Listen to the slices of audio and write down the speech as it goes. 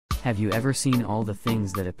Have you ever seen all the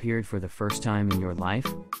things that appeared for the first time in your life?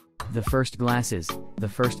 The first glasses, the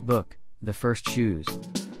first book, the first shoes.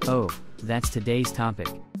 Oh, that's today's topic.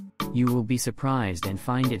 You will be surprised and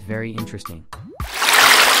find it very interesting.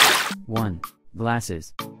 1.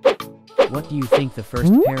 Glasses. What do you think the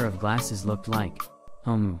first pair of glasses looked like?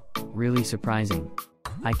 Really surprising.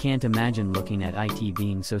 I can't imagine looking at it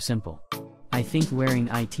being so simple. I think wearing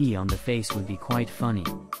it on the face would be quite funny.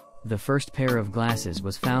 The first pair of glasses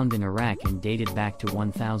was found in Iraq and dated back to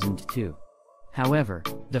 1002. However,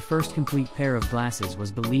 the first complete pair of glasses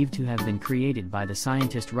was believed to have been created by the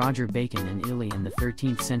scientist Roger Bacon in Italy in the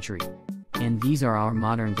 13th century. And these are our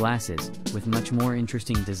modern glasses, with much more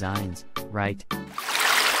interesting designs, right?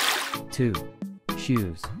 2.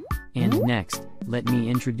 Shoes. And next, let me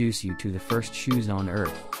introduce you to the first shoes on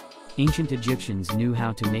Earth. Ancient Egyptians knew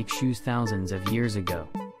how to make shoes thousands of years ago.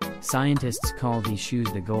 Scientists call these shoes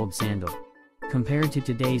the gold sandal. Compared to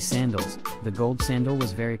today's sandals, the gold sandal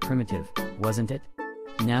was very primitive, wasn't it?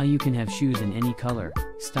 Now you can have shoes in any color,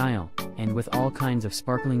 style, and with all kinds of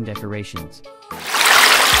sparkling decorations.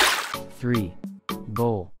 3.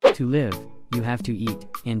 Bowl. To live, you have to eat,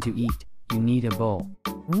 and to eat, you need a bowl.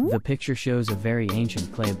 The picture shows a very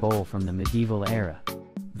ancient clay bowl from the medieval era.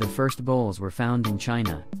 The first bowls were found in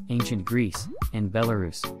China, ancient Greece, and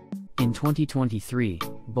Belarus. In 2023,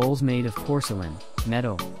 bowls made of porcelain,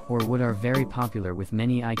 metal, or wood are very popular with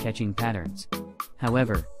many eye-catching patterns.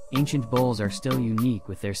 However, ancient bowls are still unique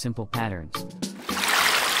with their simple patterns.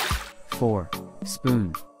 4.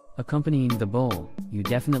 Spoon. Accompanying the bowl, you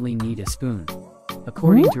definitely need a spoon.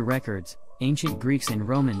 According to records, ancient Greeks and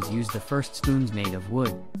Romans used the first spoons made of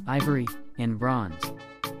wood, ivory, and bronze.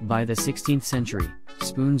 By the 16th century,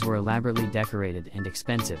 spoons were elaborately decorated and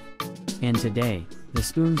expensive. And today, the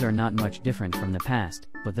spoons are not much different from the past,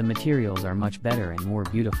 but the materials are much better and more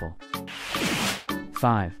beautiful.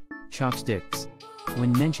 5. Chopsticks.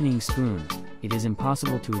 When mentioning spoons, it is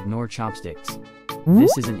impossible to ignore chopsticks.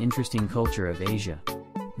 This is an interesting culture of Asia.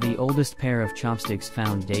 The oldest pair of chopsticks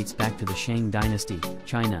found dates back to the Shang dynasty,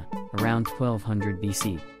 China, around 1200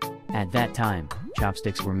 BC. At that time,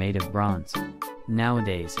 chopsticks were made of bronze.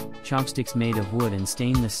 Nowadays, chopsticks made of wood and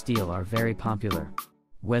stainless steel are very popular.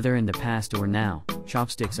 Whether in the past or now,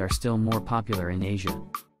 chopsticks are still more popular in Asia.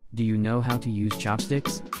 Do you know how to use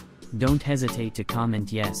chopsticks? Don't hesitate to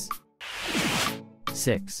comment yes.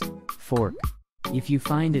 6. Fork. If you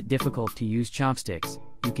find it difficult to use chopsticks,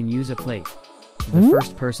 you can use a plate. The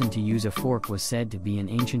first person to use a fork was said to be an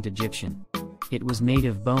ancient Egyptian. It was made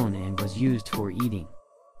of bone and was used for eating.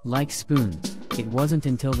 Like spoons, it wasn't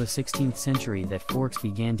until the 16th century that forks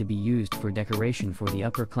began to be used for decoration for the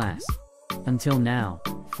upper class. Until now,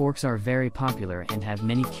 forks are very popular and have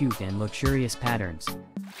many cute and luxurious patterns.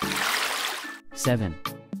 7.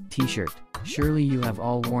 T-shirt. Surely you have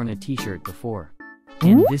all worn a t-shirt before.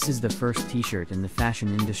 And this is the first t-shirt in the fashion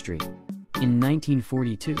industry. In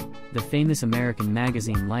 1942, the famous American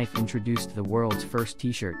magazine Life introduced the world's first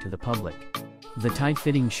t-shirt to the public. The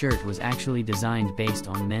tight-fitting shirt was actually designed based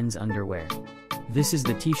on men's underwear. This is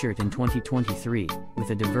the t-shirt in 2023, with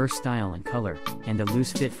a diverse style and color, and a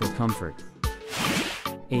loose fit for comfort.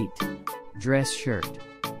 8. Dress shirt.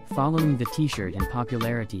 Following the t-shirt in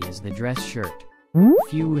popularity is the dress shirt.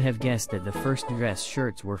 Few would have guessed that the first dress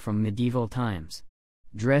shirts were from medieval times.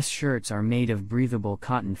 Dress shirts are made of breathable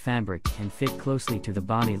cotton fabric and fit closely to the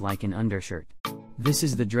body like an undershirt. This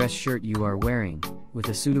is the dress shirt you are wearing, with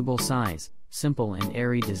a suitable size, simple and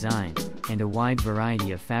airy design, and a wide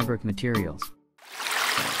variety of fabric materials.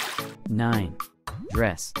 9.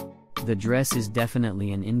 Dress. The dress is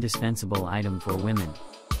definitely an indispensable item for women.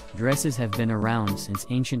 Dresses have been around since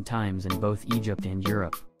ancient times in both Egypt and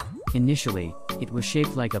Europe. Initially, it was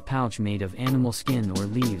shaped like a pouch made of animal skin or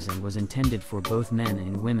leaves and was intended for both men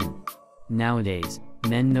and women. Nowadays,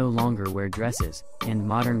 men no longer wear dresses, and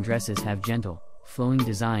modern dresses have gentle, flowing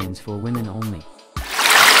designs for women only.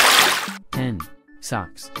 10.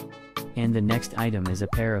 Socks. And the next item is a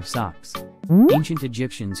pair of socks. Ancient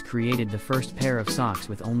Egyptians created the first pair of socks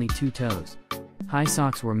with only 2 toes. High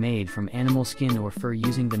socks were made from animal skin or fur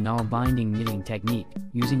using the nail binding knitting technique,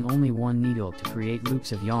 using only one needle to create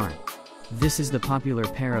loops of yarn. This is the popular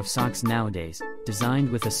pair of socks nowadays, designed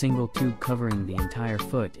with a single tube covering the entire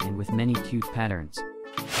foot and with many cute patterns.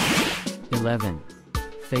 11.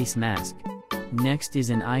 Face mask. Next is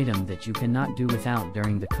an item that you cannot do without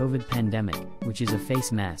during the COVID pandemic, which is a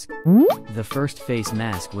face mask. The first face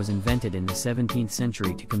mask was invented in the 17th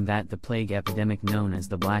century to combat the plague epidemic known as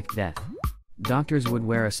the Black Death. Doctors would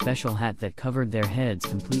wear a special hat that covered their heads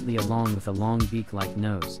completely along with a long beak-like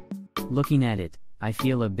nose. Looking at it, I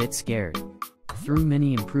feel a bit scared. Through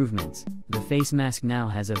many improvements, the face mask now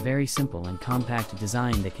has a very simple and compact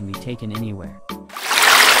design that can be taken anywhere.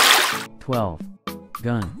 12.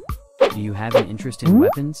 Gun. Do you have an interest in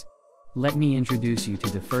weapons? Let me introduce you to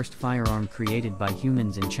the first firearm created by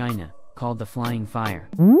humans in China, called the flying fire.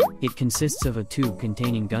 It consists of a tube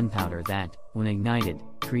containing gunpowder that, when ignited,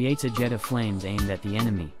 creates a jet of flames aimed at the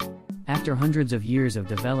enemy. After hundreds of years of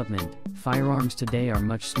development, firearms today are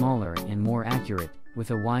much smaller and more accurate,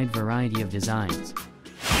 with a wide variety of designs.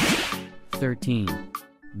 13.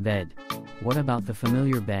 Bed. What about the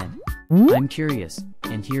familiar bed? I'm curious,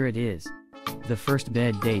 and here it is. The first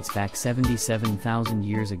bed dates back 77,000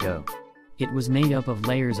 years ago. It was made up of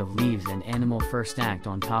layers of leaves and animal fur stacked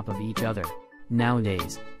on top of each other.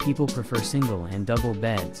 Nowadays, people prefer single and double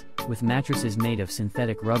beds, with mattresses made of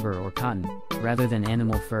synthetic rubber or cotton, rather than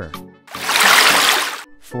animal fur.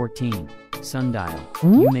 14. Sundial.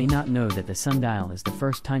 You may not know that the sundial is the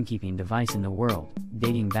first timekeeping device in the world,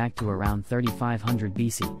 dating back to around 3500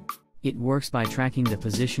 BC. It works by tracking the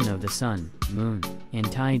position of the sun, moon,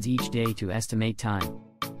 and tides each day to estimate time.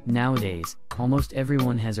 Nowadays, almost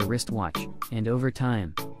everyone has a wristwatch, and over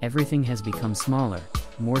time, everything has become smaller,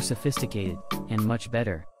 more sophisticated, and much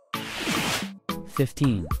better.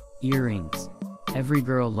 15. Earrings. Every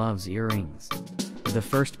girl loves earrings. The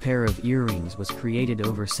first pair of earrings was created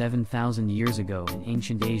over 7,000 years ago in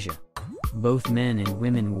ancient Asia. Both men and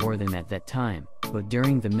women wore them at that time, but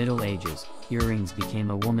during the Middle Ages, earrings became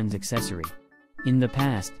a woman's accessory. In the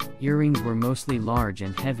past, earrings were mostly large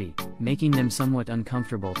and heavy, making them somewhat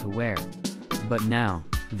uncomfortable to wear. But now,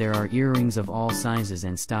 there are earrings of all sizes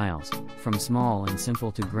and styles, from small and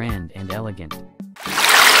simple to grand and elegant.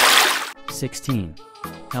 16.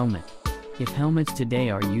 Helmet. If helmets today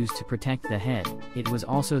are used to protect the head, it was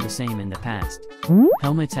also the same in the past.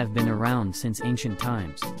 Helmets have been around since ancient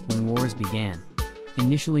times, when wars began.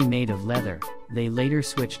 Initially made of leather, they later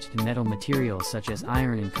switched to metal materials such as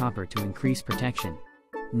iron and copper to increase protection.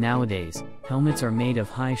 Nowadays, helmets are made of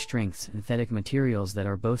high-strength synthetic materials that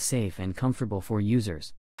are both safe and comfortable for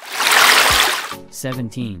users.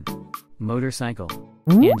 17. Motorcycle.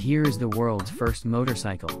 And here is the world's first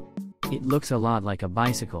motorcycle. It looks a lot like a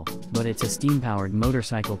bicycle, but it's a steam-powered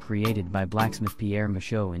motorcycle created by blacksmith Pierre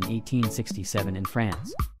Michaud in 1867 in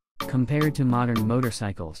France. Compared to modern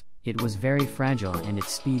motorcycles, it was very fragile and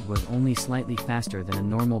its speed was only slightly faster than a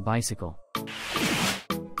normal bicycle.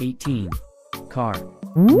 18. Car.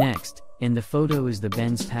 Next, in the photo is the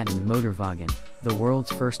Benz patent Motorwagen, the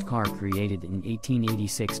world's first car created in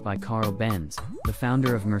 1886 by Carl Benz, the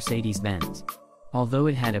founder of Mercedes-Benz. Although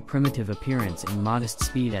it had a primitive appearance and modest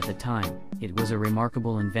speed at the time, it was a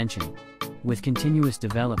remarkable invention. With continuous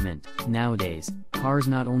development, nowadays, cars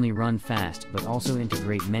not only run fast but also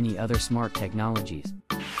integrate many other smart technologies.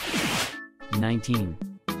 19.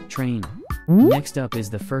 Train. Next up is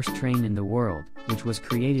the first train in the world, which was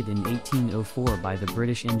created in 1804 by the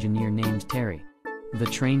British engineer named Terry. The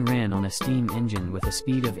train ran on a steam engine with a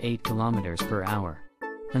speed of 8 kilometers per hour.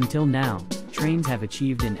 Until now, trains have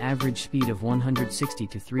achieved an average speed of 160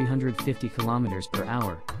 to 350 kilometers per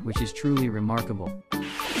hour, which is truly remarkable.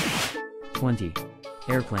 20.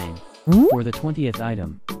 Airplane. For the 20th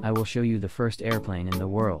item, I will show you the first airplane in the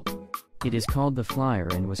world. It is called the Flyer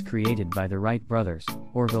and was created by the Wright brothers,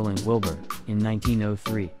 Orville and Wilbur, in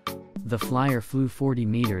 1903. The Flyer flew 40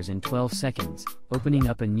 meters in 12 seconds, opening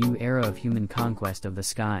up a new era of human conquest of the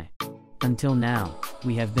sky. Until now,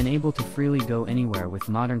 we have been able to freely go anywhere with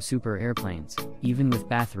modern super airplanes, even with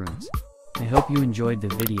bathrooms. I hope you enjoyed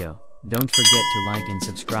the video. Don't forget to like and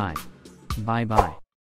subscribe. Bye bye.